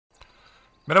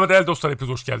Merhaba değerli dostlar,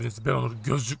 hepiniz hoş geldiniz. Ben Onur,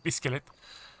 Gözlüklü İskelet.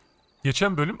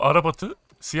 Geçen bölüm arabatı,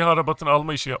 siyah arabatını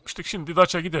alma işi yapmıştık. Şimdi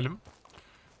Daç'a gidelim.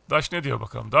 Daç ne diyor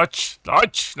bakalım? Daç,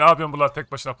 Daç! Ne yapıyorsun bunlar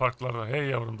tek başına parklarda? Hey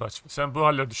yavrum Daç. Sen bu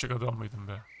haller düşecek adam mıydın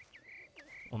be?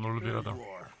 Onurlu bir adam.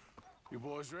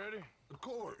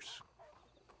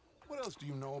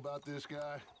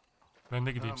 Ben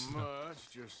de gideyim size.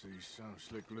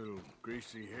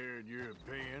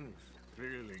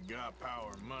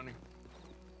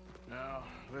 Now,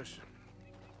 listen.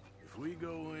 If we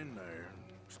go in there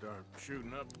and start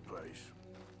shooting up the place,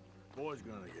 boy's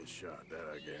gonna get shot,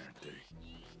 that I guarantee.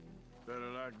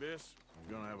 Fella like this is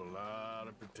gonna have a lot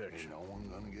of protection. Ain't no one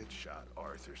gonna get shot,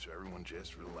 Arthur, so everyone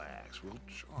just relax. We'll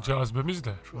try. Cazibemiz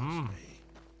de.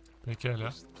 Pekala.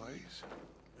 This the place?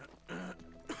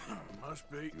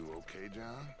 Must be. You okay,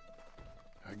 John?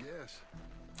 I guess.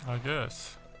 I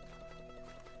guess.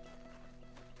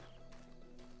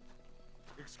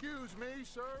 Excuse me,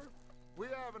 sir. We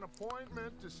have an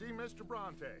appointment to see Mr.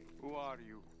 Bronte. Who are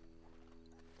you?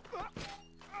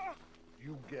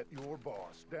 You get your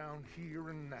boss down here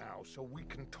and now so we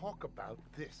can talk about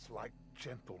this like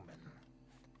gentlemen.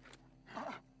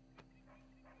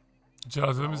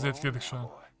 Cazibemizi etkiledik şu an.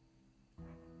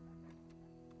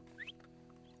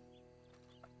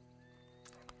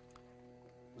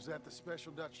 Was that the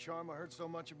special Dutch charm I heard so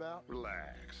much about?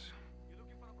 Relax.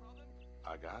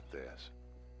 I got this.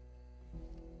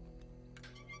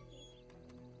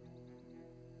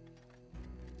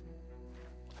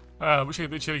 Ha, bu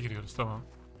şekilde içeri giriyoruz, tamam.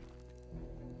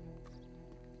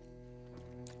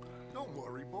 Don't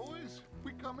worry, boys.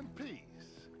 We come in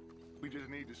peace. We just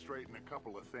need to straighten a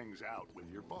couple of things out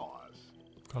with your boss.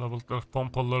 Kalabalıklar,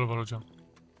 pompalıları var hocam.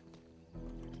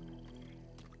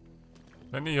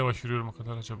 Ben niye yavaş yürüyorum o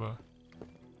kadar acaba?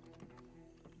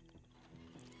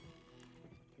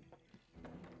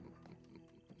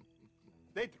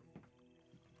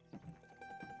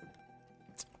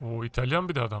 O İtalyan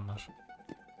bir de adamlar.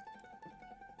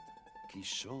 Chi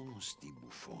sono sti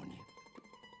buffoni?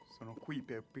 Sono qui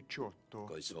per Picciotto.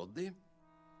 Coi soldi?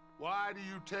 Why do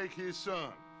you take his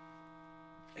son?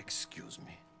 Excuse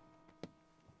me.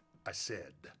 I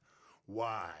said,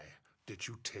 why did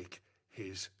you take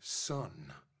his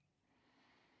son?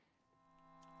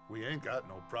 We ain't got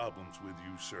no problems with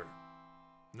you, sir.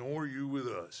 Nor you with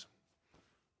us.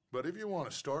 But if you want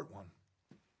to start one,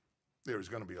 there's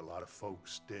going to be a lot of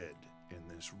folks dead in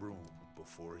this room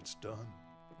before it's done.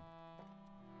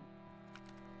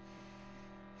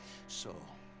 So,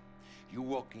 you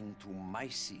walk into my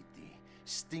city,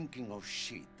 stinking of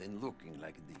shit and looking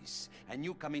like this, and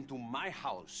you come into my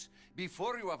house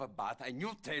before you have a bath and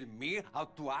you tell me how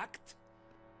to act?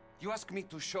 You ask me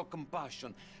to show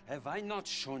compassion. Have I not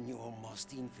shown you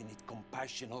almost infinite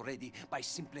compassion already by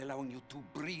simply allowing you to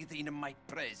breathe in my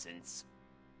presence?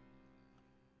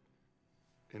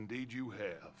 Indeed you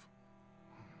have.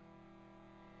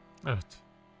 Evet.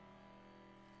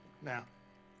 Now,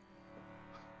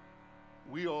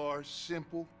 we are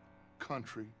simple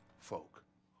country folk.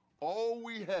 All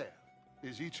we have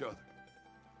is each other.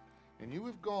 And you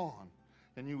have gone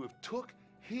and you have took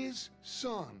his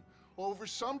son over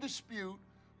some dispute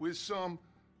with some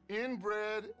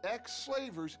inbred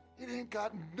ex-slavers. It ain't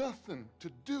got nothing to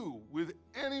do with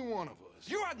any one of us.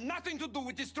 You had nothing to do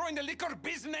with destroying the liquor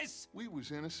business! We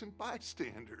was innocent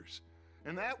bystanders.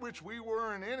 And that which we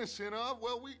weren't innocent of,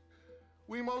 well,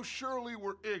 we most surely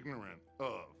were ignorant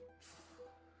of.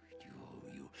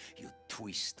 You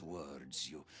twist words,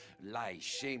 you lie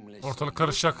shamelessly. Ortalık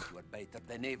karışacak. You are better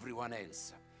than everyone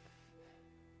else.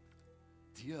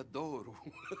 Ti adoro.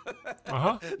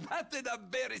 Aha. Date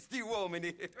da bere sti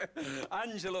uomini.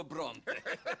 Angelo Bronte.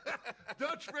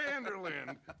 Dutch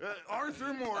Vanderlyn,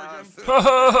 Arthur Morgan.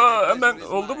 Hemen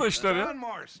oldu mu işler ya? John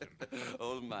Marston.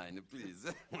 All mine,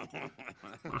 please.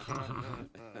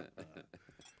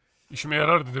 İşime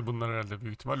yarar dedi bunlar herhalde,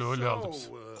 büyük ihtimalle öyle aldık biz.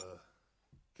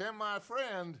 Can my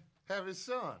friend have his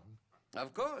son?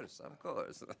 Of course, of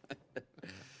course.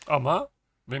 Ama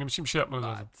benim için bir şey yapmanız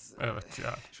lazım. Evet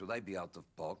yani. Should I be out of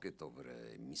pocket over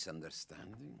a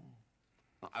misunderstanding?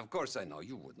 Of course I know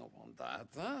you would not want that,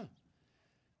 huh?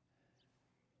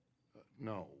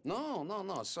 No.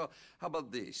 No. So, how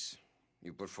about this?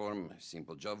 You perform a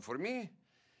simple job for me,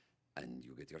 and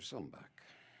you get your son back.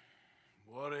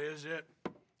 What is it?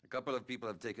 A couple of people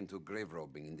have taken to grave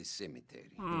robbing in this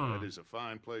cemetery. That is a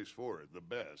fine place for it, the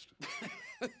best.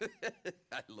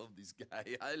 I love this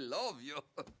guy. I love you.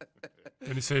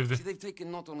 Beni sevdi. See, they've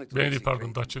taken not only to Beni desecrate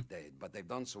pardon, the Dutch'ı. dead, but they've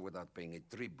done so without paying a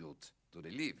tribute to the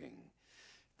living.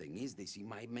 Thing is, they see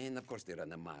my men, of course they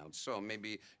run a mile. So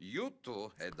maybe you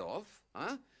two head off,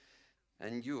 huh?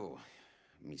 And you,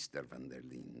 Mr. van der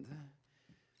Linde.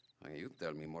 You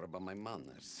tell me more about my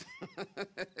manners.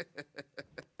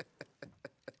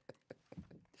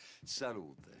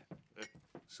 Salute.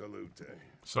 Salute.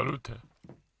 Salute.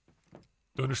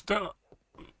 Dönüşte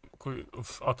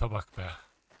ata bak be.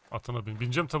 Atına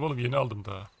bineceğim tabi oğlum, yeni aldım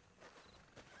daha.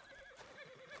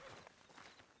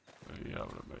 Ey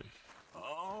yavrum ey.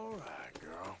 All right,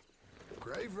 girl.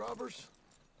 Grave robbers?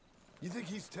 You think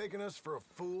he's taking us for a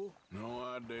fool?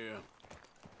 No idea.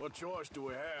 What choice do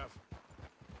we have?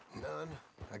 None,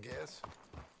 I guess.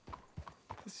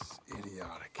 This is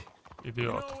idiotic. You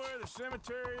İdiot. know where the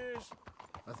cemetery is?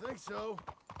 I think so.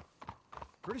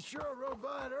 Pretty sure I rode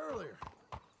by it earlier.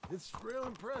 It's real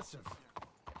impressive.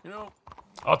 You know,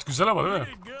 At güzel ama değil you mi?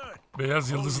 did good.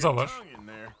 Beyaz yıldızı da var. Tongue in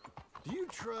there. Do you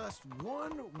trust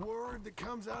one word that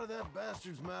comes out of that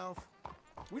bastard's mouth?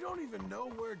 We don't even know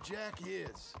where Jack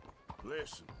is.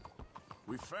 Listen,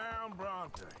 we found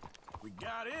Bronte. We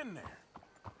got in there.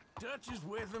 Dutch is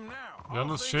with him now.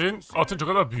 Yalnız şeyin atınca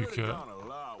kadar büyük ya.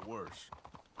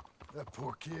 That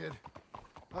poor kid.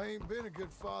 I ain't been a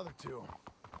good father to him.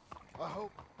 I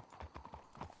hope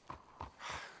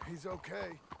he's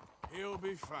okay. He'll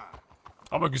be fine.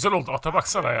 Ama güzel oldu, ata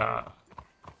baksana ya.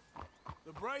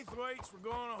 The Braithwaites were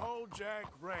going to hold Jack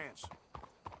ransom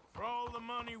for all the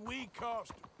money we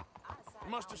cost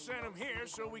him. Must have sent him here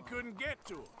so we couldn't get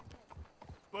to him.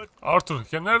 But Arthur,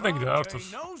 ya nereden gidiyor Arthur?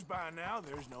 knows by now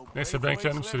there's no Neyse ben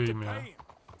kendim süreyim ya.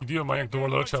 Gidiyor manyak,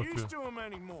 duvarlara çarpıyor.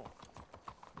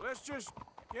 Let's just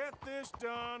get this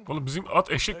done. Oğlum bizim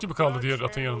at eşek gibi kaldı diğer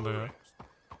atın yanında ya.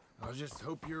 I just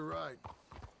hope you're right.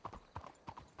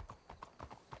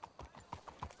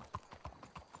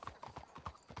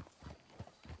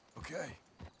 Okay.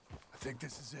 I think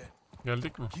this is it.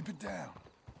 Geldik mi? Keep it down.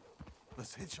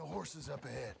 Let's hitch the horses up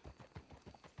ahead.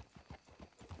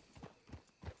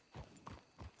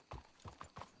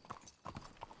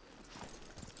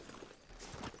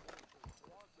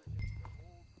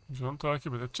 John'u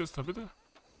takip edeceğiz tabi de.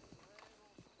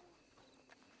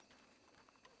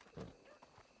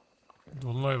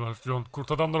 Dolunay var. John,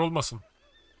 kurt adamlar olmasın.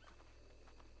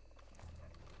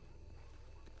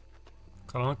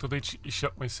 Karanlıkta da hiç iş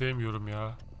yapmayı sevmiyorum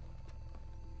ya.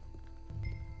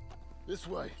 This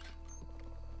way.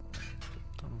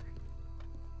 Tamam.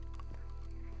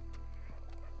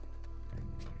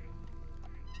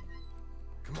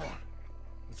 Come on.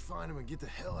 Let's find him and get the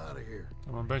hell out of here.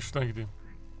 Tamam, ben şuradan gideyim.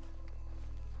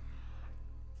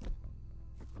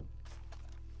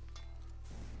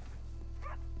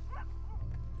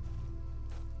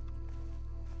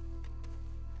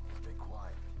 Stay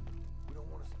quiet. We don't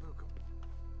want to spook him.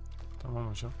 Tamam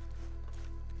hocam.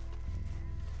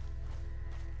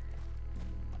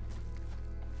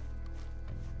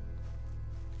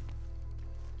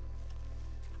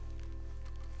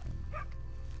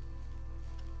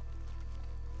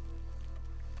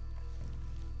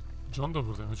 John da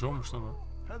buradaymış. John'muş lan o.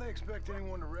 How they expect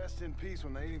anyone to rest in peace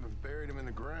when they ain't even buried him in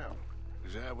the ground?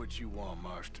 Is that what you want,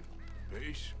 Marston?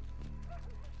 Peace?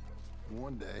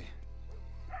 One day.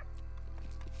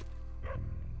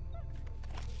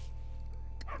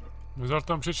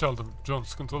 Mezarlıktan bir şey çaldım. John,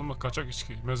 sıkıntı olma, kaçak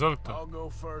içki. Mezarlıkta. I'll go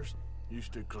first. You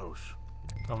stay close.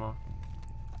 Tamam.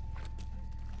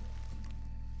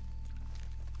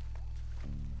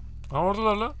 Ha,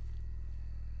 oradalar la.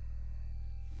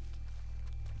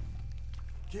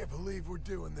 Can't believe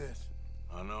we're doing this.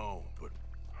 I know, but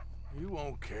you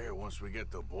won't care once we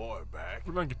get the boy back.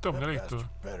 Buradan gitti ama nereye gitti o?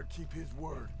 Bastard better keep his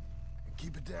word and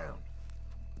keep it down.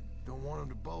 Don't want him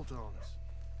to bolt on us.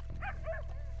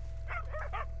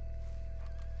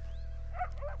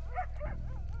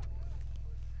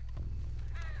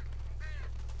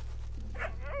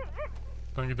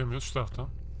 Buradan gidemiyoruz şu taraftan.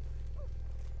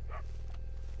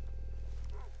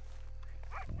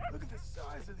 Look at the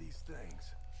size of these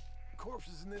things.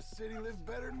 Corpses in this city live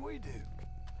better than we do.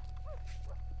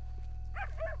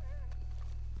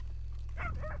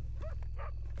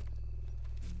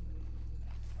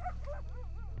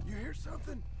 You hear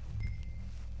something?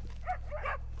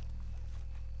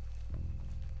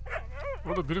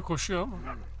 Orada biri koşuyor ama.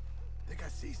 Think I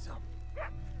see something.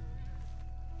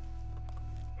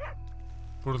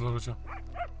 Buradalar hocam.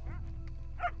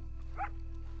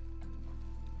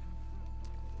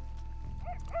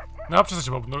 Ne yapacağız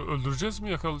acaba? Bunları öldüreceğiz mi,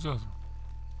 yakalayacağız mı?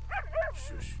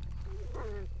 Shush.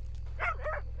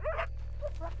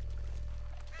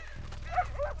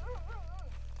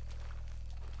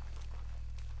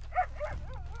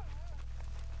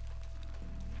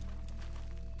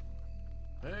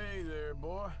 Hey there,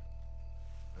 boy.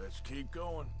 Let's keep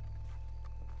going.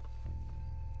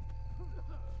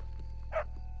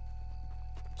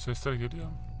 Sesler geliyor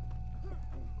ama.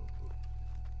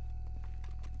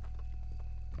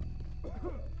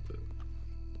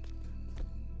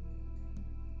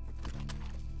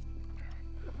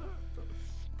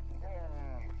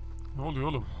 oluyor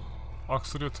oğlum?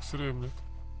 Aksırıyor tıksırıyor millet.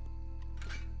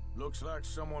 Looks like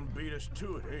someone beat us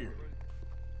to it here.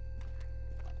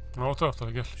 Ha, o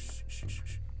taraflara gel. Shh, shh, shh,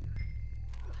 shh.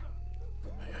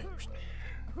 Hey, hey, shh.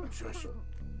 Shush.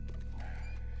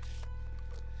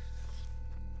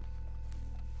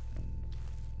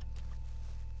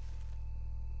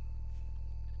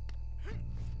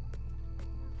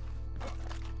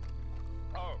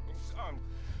 Oh,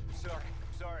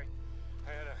 sorry.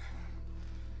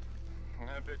 I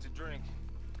had a bit to drink.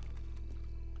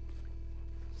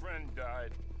 Friend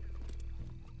died.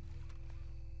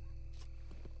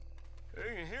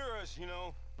 They can hear us, you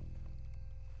know.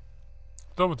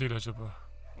 Da mı değil acaba?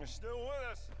 They're still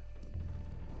with us.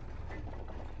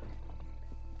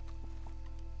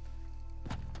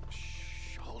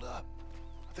 Shh, hold up.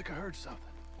 I think I heard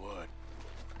something. What?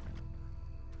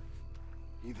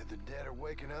 Either the dead are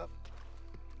waking up,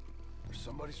 or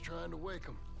somebody's trying to wake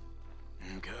them.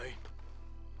 Okay.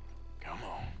 Come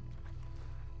on.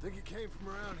 Think it came from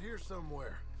around here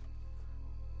somewhere.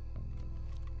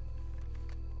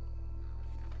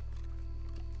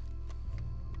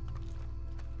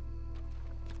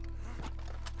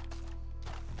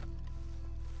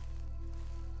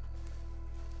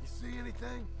 You see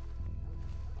anything?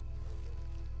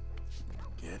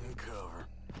 Get in cover,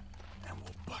 and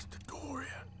we'll bust the door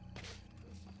in.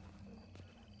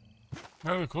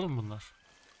 Ne demek oğlum bunlar?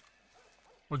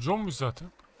 O John'muş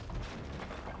zaten.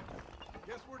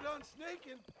 Guess we're done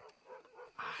snaking.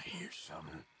 I hear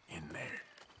something in there.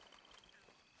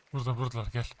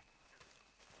 Buradalar gel.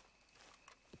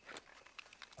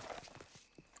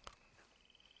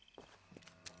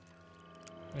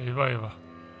 Eyvah eyvah.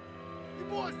 You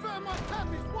boys found my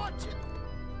puppies, watch it.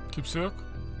 Kimse yok.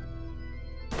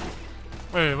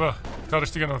 Eyvah.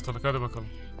 Karıştı gene ortalık. Hadi bakalım.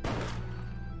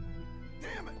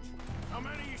 Damn it. How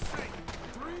many you say?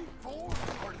 3, 4,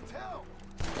 hard to tell.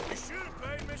 You should have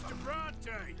paid Mr.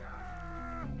 Bronte.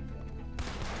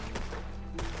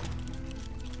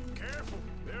 Careful,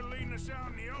 they're leading us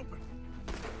out in the open.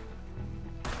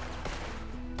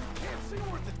 Can't see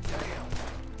worth a damn.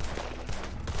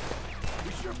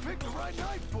 We sure picked the right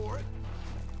night for it.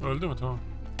 Öldü mü? Tamam.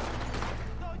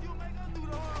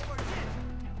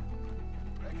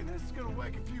 Reckon this is gonna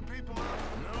wake a few people up.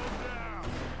 No doubt.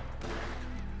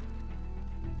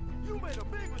 You made a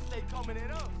big mistake coming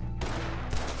in us.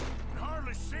 Can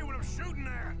hardly see what I'm shooting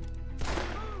at.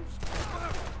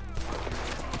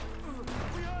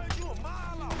 We heard you a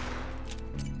mile off.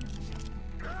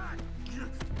 Ah,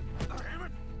 damn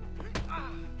it.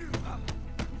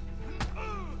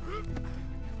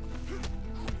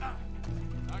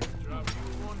 I can drop you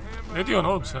with one hand. Ne diyorsun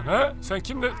oğlum sen ha? Sen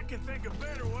kimle? I can think of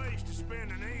better ways to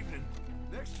spend an evening.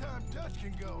 Next time Dutch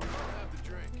can go, and I'll have the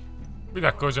drink. Bir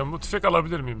dakika hocam, bu tüfek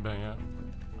alabilir miyim ben ya?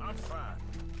 I'm fine.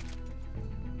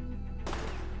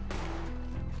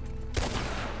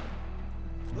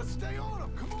 Let's stay on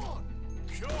them. Come on.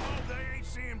 Sure hope they ain't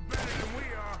seeing better than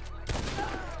we are.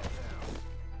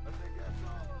 I think that's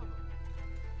all of them.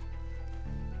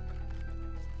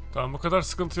 Tamam, bu kadar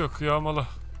sıkıntı yok. Yağmalı.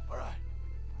 All right.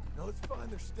 Now let's find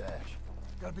their stash.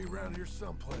 Gotta be around here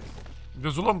someplace. Bir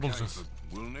de Zula mı bulacağız?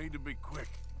 We'll need to be quick.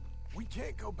 We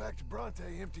can't go back to Bronte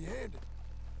empty-handed.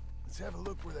 Let's have a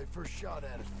look where they first shot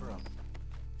at us from.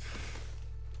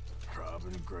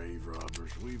 Robbing grave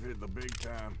robbers. We've hit the big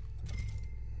time.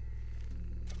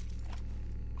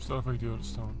 Bu tarafa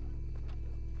gidiyoruz, tamam.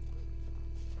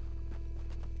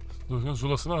 Dur,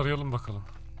 Zula'sını arayalım bakalım.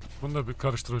 Bunu da bir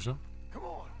karıştır hocam. Come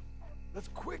on. Let's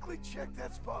quickly check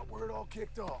that spot where it all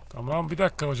kicked off. Tamam, bir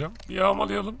dakika hocam. Bir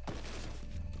yağmalayalım.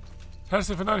 Her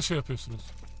seferinde aynı şey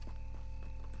yapıyorsunuz.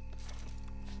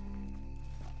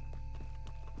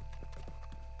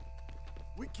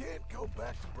 We can't go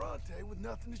back to Bronte with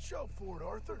nothing to show for it,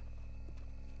 Arthur.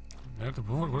 Nerede?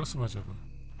 Bu mu? Burası mı acaba?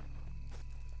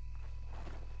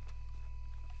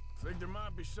 Think there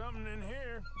might be something in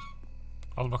here.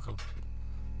 Al bakalım.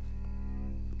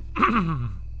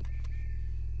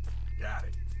 Got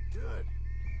it. Good.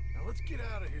 Now let's get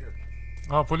out of here.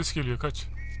 Ha, polis geliyor, kaç.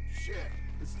 Shit,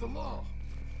 it's the law.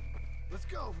 Let's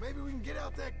go. Maybe we can get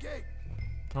out that gate.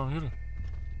 Tamam, yürü.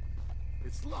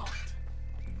 It's locked.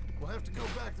 We'll have to go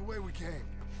back the way we came.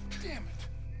 Damn it.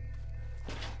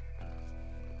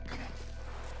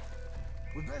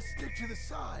 We best stick to the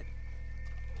side.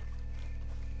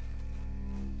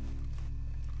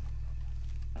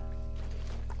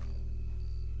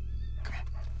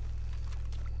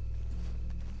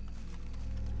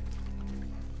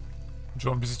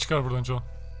 John, bizi çıkar buradan John.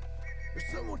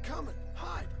 There's someone coming.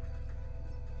 Hide.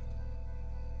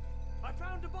 I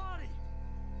found a body.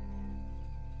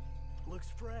 Looks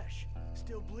fresh,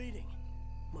 still bleeding.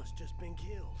 Must just been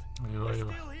killed. Eyvah They're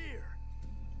eyvah. still here.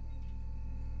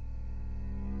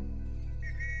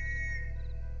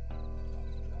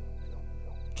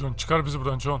 John çıkar bizi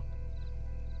buradan John.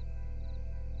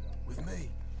 With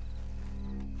me.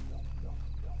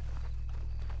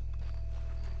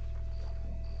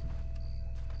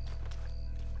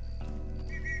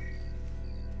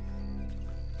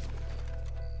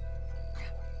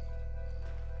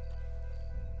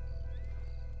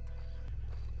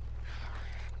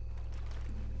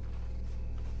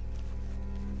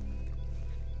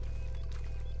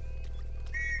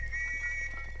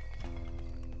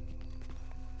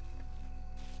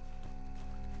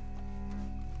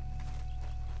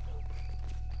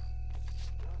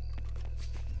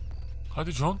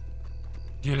 Hadi John.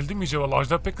 Gerildin mi iyice valla?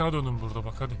 Ajda Pekkan'a döndüm burada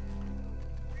bak hadi.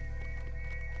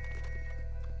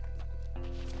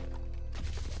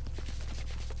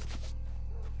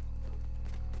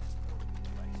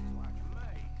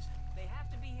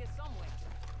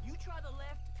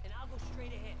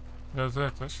 Biraz daha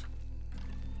yaklaş.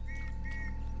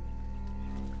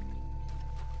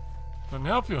 Ya ne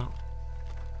yapıyorsun?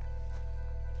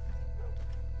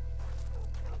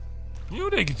 Niye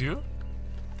oraya gidiyor?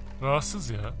 Rahatsız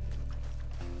ya.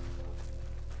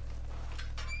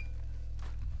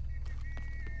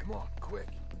 Come on, quick.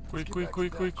 Quick quick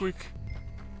quick quick quick.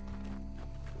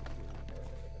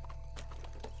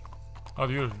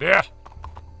 Hadi yürü. Değer.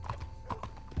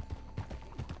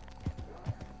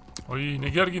 Ay ne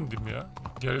gergindim ya.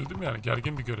 Gerildim yani.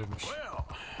 Gergin bir görevmiş. Well,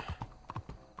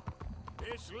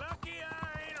 it's lucky I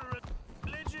ain't a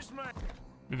religious man.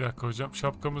 Bir dakika hocam.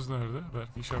 Şapkamız nerede?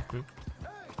 Belki şapkayı.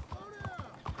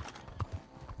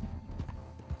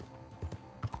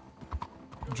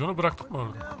 John'u bıraktık mı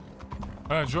orada?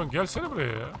 Ha John gelsene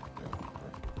buraya ya.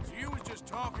 So you was just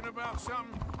talking about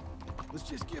something? Let's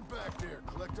just get back there,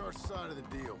 collect our side of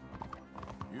the deal.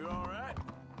 You all right?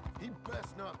 He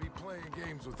best not be playing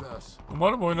games with us.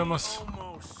 Umarım oynamaz. He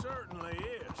almost certainly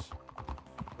is.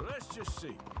 But let's just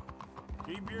see.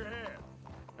 Keep your head.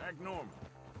 Act normal.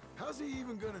 How's he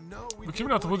even gonna know we Bu did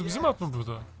kimin atı? what Bu he bizim asked? at mı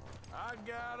burada? I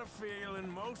got a feeling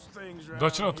most things around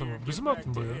Dutch'ın atı here mı? get Bizim back at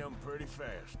mı to bu ya? him pretty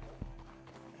fast.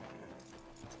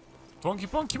 Donkey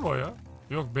Kong kim o ya?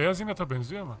 Yok beyaz inata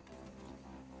benziyor ama.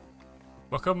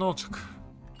 Bakalım ne olacak.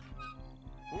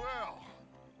 Well,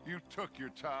 you took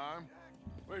your time.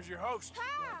 Where's your host?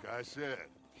 Like I said,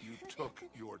 you took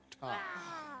your time.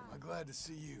 I'm glad to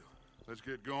see you. Let's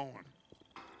get going.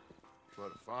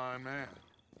 What a fine man.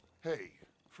 Hey,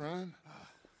 friend.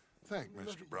 Thank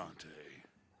Mr. Bronte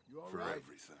You all for right?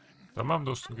 everything. Tamam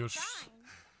dostum görüşürüz.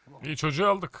 İyi çocuğu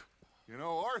aldık. You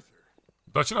know, Arthur,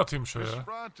 Dutch'ın atıymış o Mr. ya.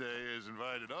 Bronte has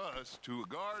invited us to a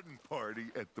garden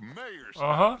party at the mayor's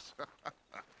Aha. house.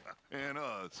 And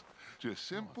us, just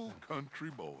simple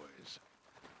country boys.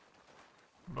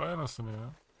 Vay anasını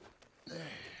ya.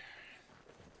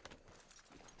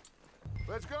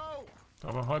 Let's go.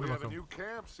 Tamam hadi We have a bakalım. new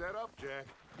camp set up, Jack.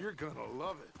 You're gonna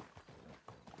love it.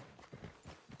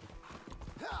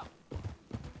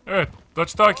 Evet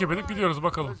Dutch'ı takip edip gidiyoruz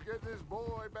bakalım. Let's get this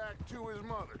boy back to his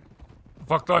mother.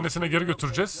 Ufaklığı annesine geri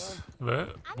götüreceğiz. Ve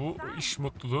bu iş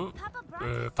mutluluğu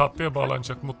tatlıya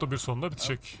bağlanacak mutlu bir sonla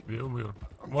bitecek diye umuyorum.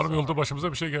 Umarım yolda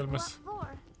başımıza bir şey gelmez.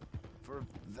 For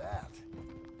that.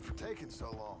 For taking so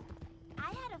long.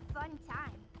 I had a fun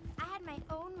time. I had my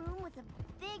own room with a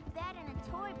big bed and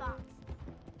a toy box.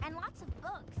 And lots of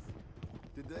books.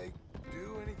 Did they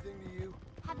do anything to you?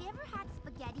 Have you ever had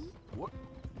spaghetti?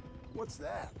 What's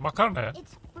that? Makarna ya.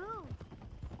 It's food.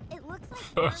 It looks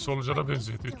like worms, Solucana but it's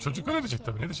benziyor diyor. Çocuk öyle diyecek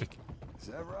tabii ne diyecek? Is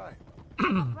that right?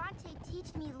 Bronte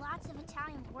teach me lots of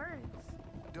Italian words.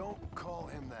 Don't call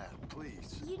him that,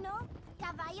 please. You know,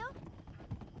 caballo?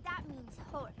 That means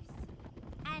horse.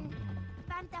 And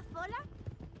pantafola?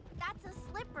 That's a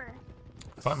slipper.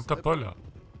 Fantapola.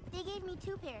 They gave me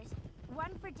 2 pairs.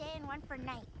 One for day and one for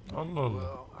night. Allah Allah.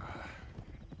 Well,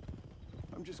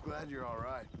 I'm just glad you're all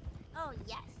right. Oh,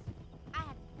 yes. I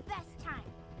had the best time.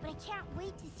 But I can't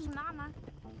wait to see Mama.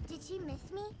 Did she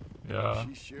miss me? Ya.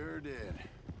 She sure did.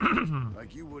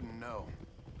 Like you wouldn't know.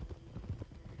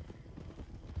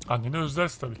 Anneni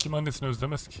özlersin tabii. Kim annesini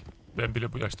özlemez ki? Ben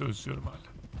bile bu yaşta özlüyorum hala.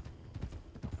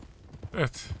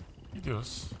 Evet.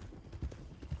 Gidiyoruz.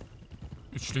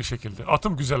 Üçlü şekilde.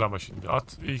 Atım güzel ama şimdi.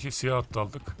 At iyi ki siyah at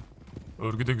aldık.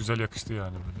 Örgü de güzel yakıştı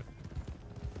yani böyle.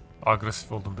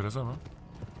 Agresif oldum biraz ama.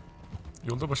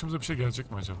 Yolda başımıza bir şey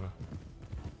gelecek mi acaba?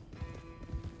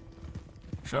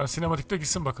 Şu an sinematikte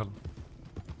gitsin bakalım.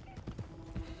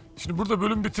 Şimdi burada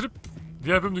bölüm bitirip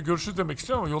diğer bölümde görüşürüz demek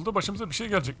istiyorum ama yolda başımıza bir şey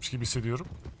gelecekmiş gibi hissediyorum.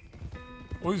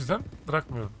 O yüzden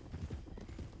bırakmıyorum.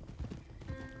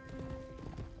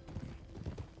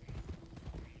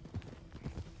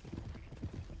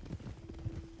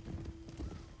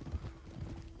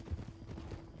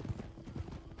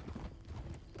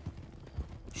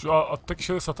 Şu attaki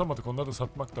şeyleri satamadık. Onları da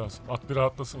satmak lazım. At bir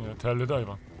rahatlasın ya. Terledi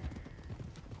hayvan.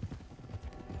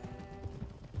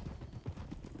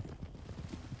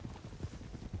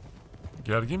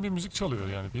 Gergin bir müzik çalıyor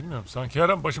yani. Bilmiyorum. Sanki her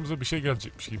an başımıza bir şey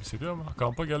gelecekmiş gibi hissediyor ama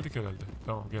kampa geldik herhalde.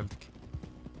 Tamam geldik.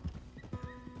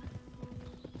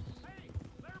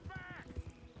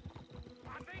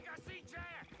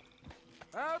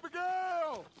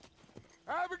 Abigail!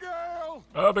 Abigail!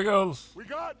 Abigail! We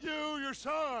got you, your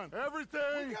son,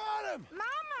 everything. We got him!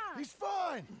 Mama! He's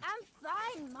fine! I'm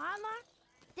fine, Mama.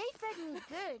 They fed me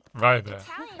good. Vay be.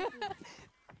 Italian food.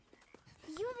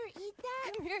 You ever eat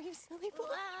that? Come here, you silly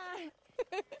boy.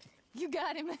 You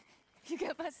got him. You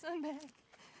got my son back.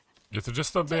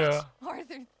 Getireceğiz tabii ya.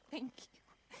 Arthur, thank you.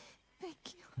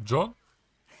 Thank you. John?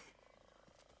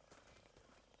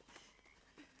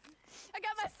 I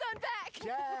got my son back.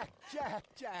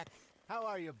 Jack. How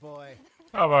are you, boy?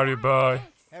 How are you, boy?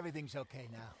 Everything's okay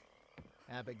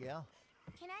now. Abigail?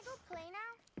 Can I go play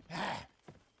now?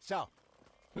 So,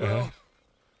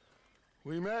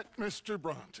 We met Mr.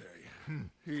 Bronte.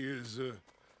 He is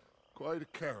quite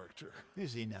a character.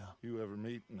 is he now? You ever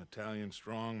meet an Italian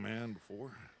strong man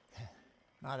before?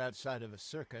 Not outside of a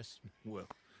circus. Well,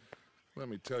 let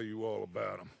me tell you all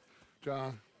about him.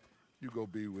 John, you go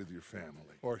be with your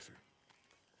family. Arthur,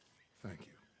 thank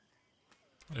you.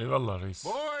 Eyvallah reis.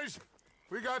 Boys,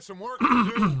 we got some work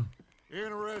to do.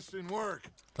 Interesting work.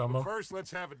 Tamam. First,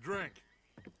 let's have a drink.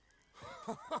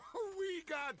 We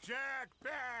got Jack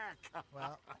back.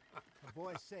 Well, the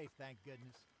boy's safe, thank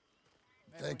goodness.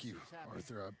 Thank you, Everyone's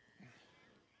happy. Arthur.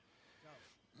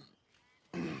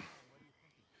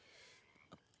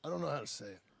 I don't know how to say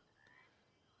it.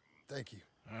 Thank you.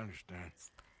 I understand.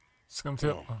 Sıkıntı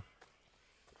yapma.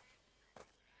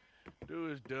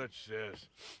 Do as Dutch says.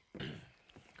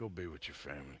 Go be with your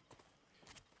family.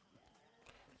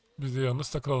 Biz de yalnız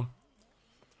takalım.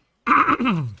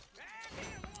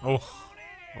 Oh.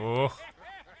 Oh.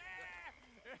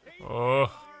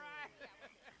 Oh.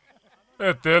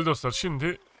 Evet değerli dostlar,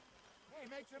 şimdi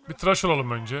bir tıraş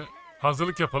olalım önce.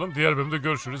 Hazırlık yapalım. Diğer bölümde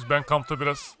görüşürüz. Ben kampta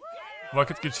biraz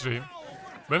vakit geçireyim.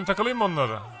 Ben takılayım mı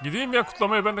onlara? Gideyim ya,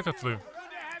 kutlamaya ben de katılayım.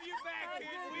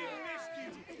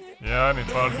 Yani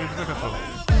partiye biz de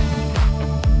katılalım.